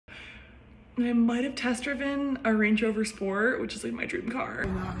I might have test driven a Range Rover Sport, which is like my dream car.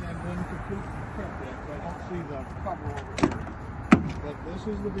 Not have been complete prep yet, so I don't see the cover over here. But this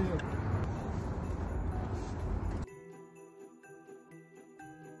is the vehicle.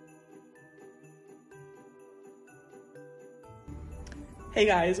 Hey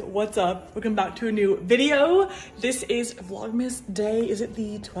guys, what's up? Welcome back to a new video. This is Vlogmas day. Is it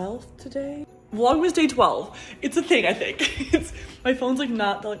the 12th today? Vlogmas day 12. It's a thing, I think. My phone's like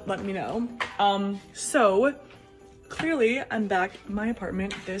not letting me know. So clearly I'm back in my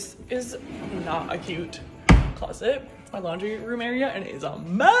apartment. This is not a cute closet. It's my laundry room area and it is a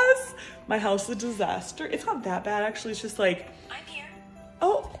mess. My house is a disaster. It's not that bad actually. It's just like, I'm here.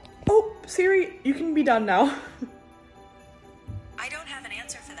 Oh, Siri, you can be done now. I don't have an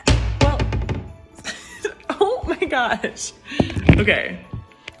answer for that. Well, oh my gosh. Okay.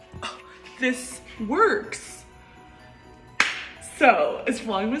 This works. So it's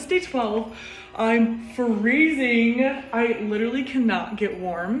Vlogmas day 12. I'm freezing. I literally cannot get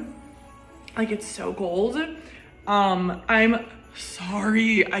warm. Like it's so cold. I'm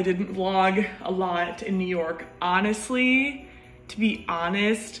sorry I didn't vlog a lot in New York. Honestly, to be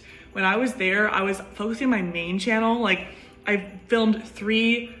honest, when I was there, I was focusing on my main channel. Like I filmed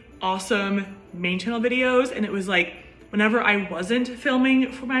 3 awesome main channel videos and it was like, whenever I wasn't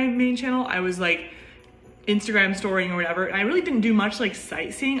filming for my main channel, I was like Instagram storying or whatever. And I really didn't do much like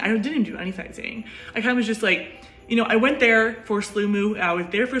sightseeing. I didn't do any sightseeing. I kind of was just like, you know, I went there for Slumu. I was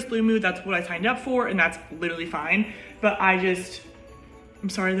there for Slumu. That's what I signed up for and that's literally fine. But I'm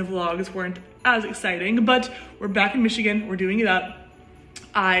sorry the vlogs weren't as exciting, but we're back in Michigan. We're doing it up.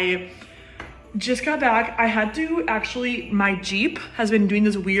 I just got back. I had to actually, my Jeep has been doing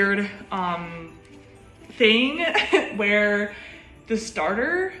this weird thing where the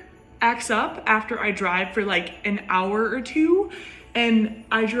starter acts up after I drive for like an hour or 2. And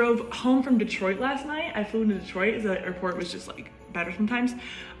I drove home from Detroit last night. I flew into Detroit as the airport was just like better sometimes.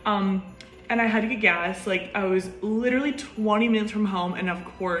 And I had to get gas. Like I was literally 20 minutes from home. And of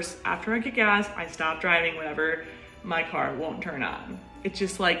course, after I get gas, I stop driving, whatever, my car won't turn on. It's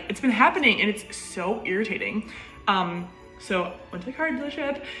just like, it's been happening and it's so irritating. So I went to the car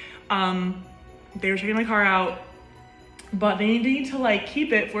dealership. They were checking my car out, but they need to like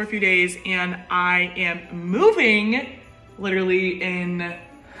keep it for a few days and I am moving literally in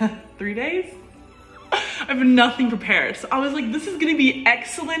 3 days. I have nothing prepared. So I was like, this is gonna be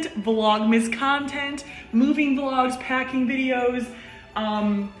excellent Vlogmas content, moving vlogs, packing videos.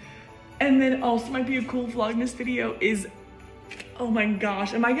 And then also might be a cool Vlogmas video is, oh my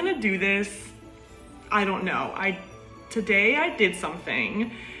gosh, am I gonna do this? I don't know. Today I did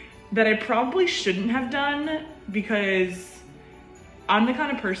something that I probably shouldn't have done because I'm the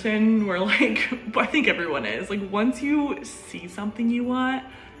kind of person where like, I think everyone is, like once you see something you want,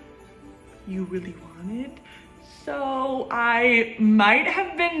 you really want it. So I might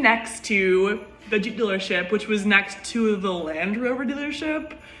have been next to the Jeep dealership, which was next to the Land Rover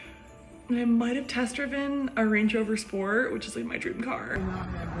dealership. And I might have test driven a Range Rover Sport, which is like my dream car. Not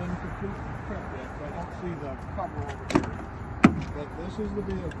have been complete prep yet, so I don't see the cover over here. But this is the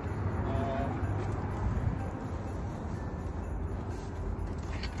vehicle.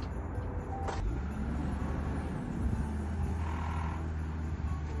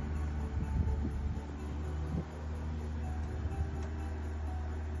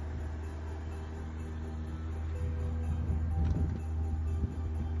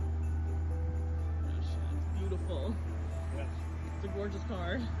 Beautiful. Yes. It's a gorgeous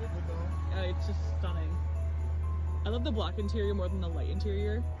car. Good to go. Yeah, it's just stunning. I love the black interior more than the white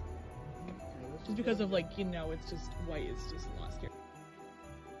interior. Just because of like, you know, it's just white is just a lot scary.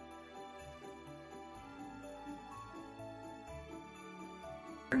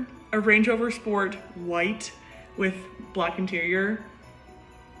 A Range Rover Sport white with black interior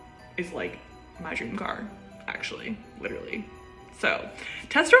is like my dream car, actually, literally. So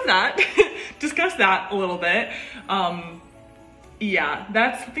test drove that, discuss that a little bit. Yeah,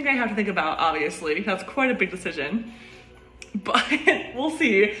 that's something I have to think about, obviously. That's quite a big decision, but we'll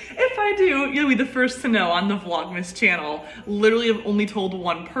see. If I do, you'll be the first to know on the Vlogmas channel. Literally, I've only told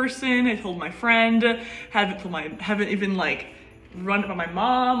one person. I told my friend, haven't even like run it by my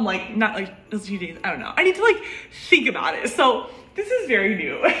mom, like not like a few days, I don't know. I need to like think about it. So this is very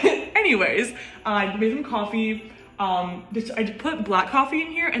new. Anyways, I made some coffee. I put black coffee in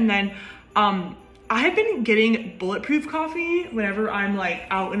here and then I have been getting bulletproof coffee whenever I'm like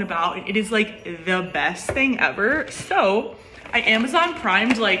out and about and it is like the best thing ever. So I Amazon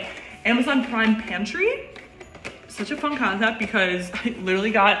Primed like Amazon Prime Pantry. Such a fun concept because I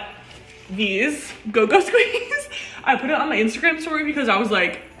literally got these Go-Go Squeeze. I put it on my Instagram story because I was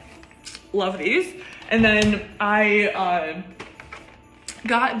like, love these. And then I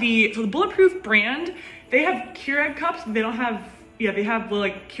got the Bulletproof brand. They have Keurig cups. They don't have, yeah, they have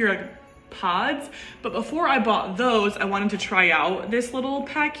like Keurig pods. But before I bought those, I wanted to try out this little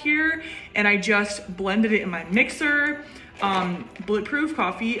pack here, and I just blended it in my mixer. Bulletproof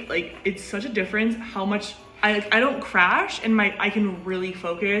coffee, like, it's such a difference how much I don't crash, and I can really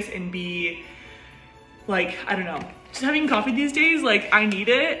focus and be like, I don't know, just having coffee these days, like, I need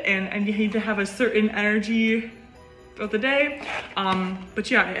it, and I need to have a certain energy throughout the day.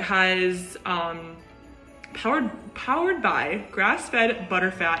 But yeah, it has powered by grass-fed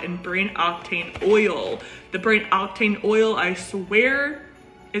butterfat and brain octane oil. The brain octane oil, I swear,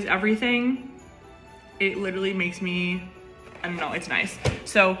 is everything. It literally makes me, I don't know, it's nice.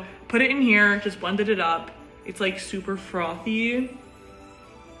 So put it in here, just blended it up. It's like super frothy.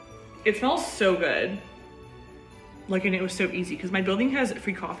 It smells so good. Like, and it was so easy because my building has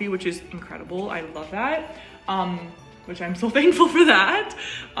free coffee, which is incredible. I love that. Which I'm so thankful for that.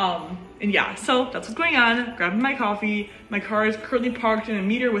 And yeah, so that's what's going on. Grabbing my coffee. My car is currently parked in a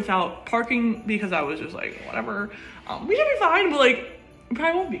meter without parking because I was just like, whatever. We should be fine, but like, we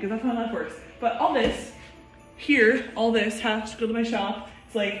probably won't be because that's not how that works. But all this here, all this has to go to my shop.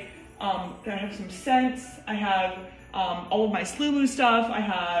 It's like, I have some scents. I have all of my Slumu stuff. I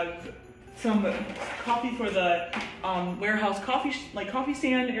have some coffee for the warehouse coffee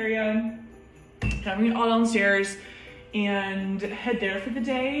stand area. Having it all downstairs and head there for the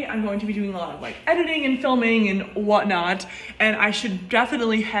day. I'm going to be doing a lot of like editing and filming and whatnot, and I should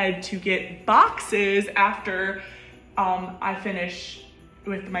definitely head to get boxes after I finish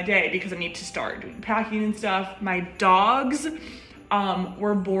with my day because I need to start doing packing and stuff. My dogs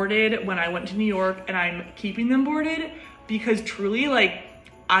were boarded when I went to New York, and I'm keeping them boarded because truly, like,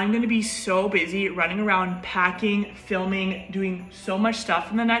 I'm gonna be so busy running around packing, filming, doing so much stuff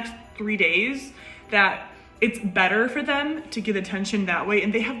in the next 3 days that it's better for them to get attention that way.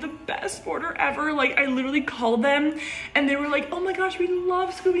 And they have the best boarder ever. Like, I literally called them and they were like, oh my gosh, we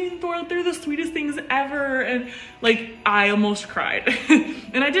love Scooby and Thor. They're the sweetest things ever. And like, I almost cried.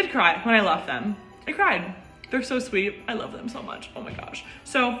 And I did cry when I left them. I cried. They're so sweet. I love them so much. Oh my gosh.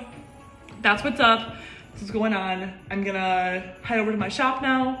 So that's what's up. This is going on. I'm gonna head over to my shop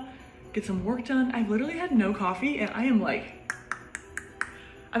now, get some work done. I've literally had no coffee and I am like,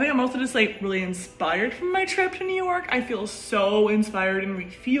 I think I'm also just like really inspired from my trip to New York. I feel so inspired and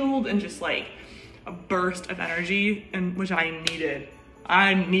refueled and just like a burst of energy, and which I needed.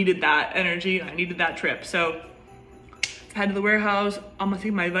 I needed that energy. I needed that trip. So head to the warehouse. I'm gonna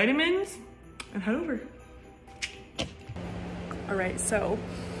take my vitamins and head over. All right, so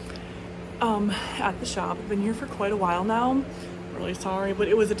at the shop, I've been here for quite a while now. I'm really sorry, but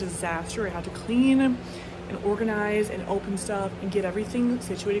it was a disaster. I had to clean and organize and open stuff and get everything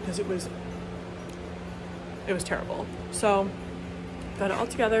situated because it was terrible. So got it all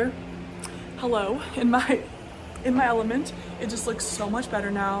together. Hello, in my element. It just looks so much better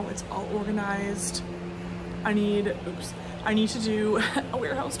now. It's all organized. I need to do a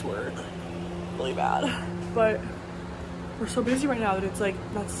warehouse tour really bad, but we're so busy right now that it's like,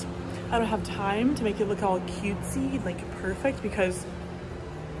 I don't have time to make it look all cutesy, like perfect, because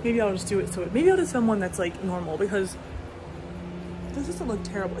maybe I'll just do it so maybe I'll just film one that's like normal, because this doesn't look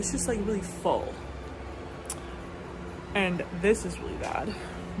terrible. It's just like really full. And this is really bad.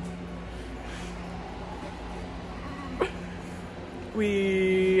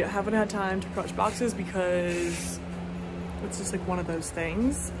 We haven't had time to crush boxes because it's just like one of those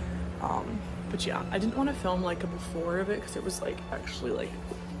things. But yeah, I didn't want to film like a before of it because it was like actually like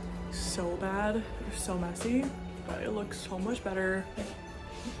so bad. It was so messy, but it looks so much better.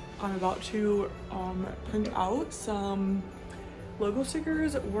 I'm about to print out some logo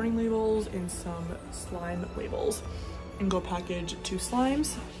stickers, warning labels, and some slime labels, and go package 2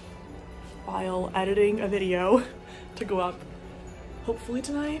 slimes while editing a video to go up hopefully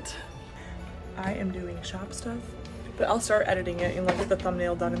tonight. I am doing shop stuff, but I'll start editing it and like get the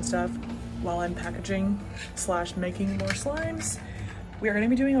thumbnail done and stuff while I'm packaging / making more slimes. We are gonna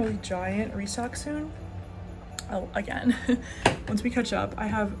be doing a giant restock soon. Oh, again, once we catch up, I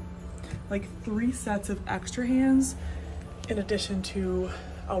have like 3 sets of extra hands in addition to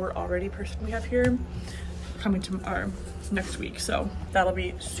our already person we have here coming to our next week. So that'll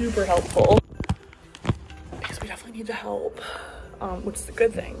be super helpful because we definitely need the help, which is a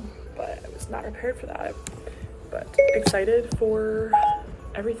good thing, but I was not prepared for that. But excited for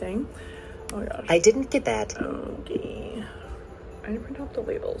everything. Oh my gosh. I didn't get that. Okay. I didn't print out the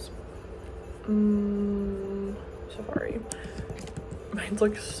labels. Sorry. Mine's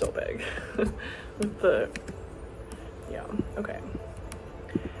like so big with the, yeah, okay.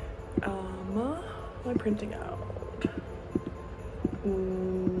 What am I printing out?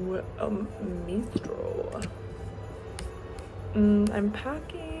 Ooh, Mistral. I'm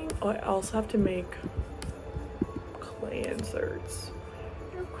packing. Oh, I also have to make clay inserts.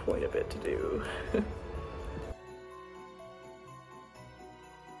 There's quite a bit to do.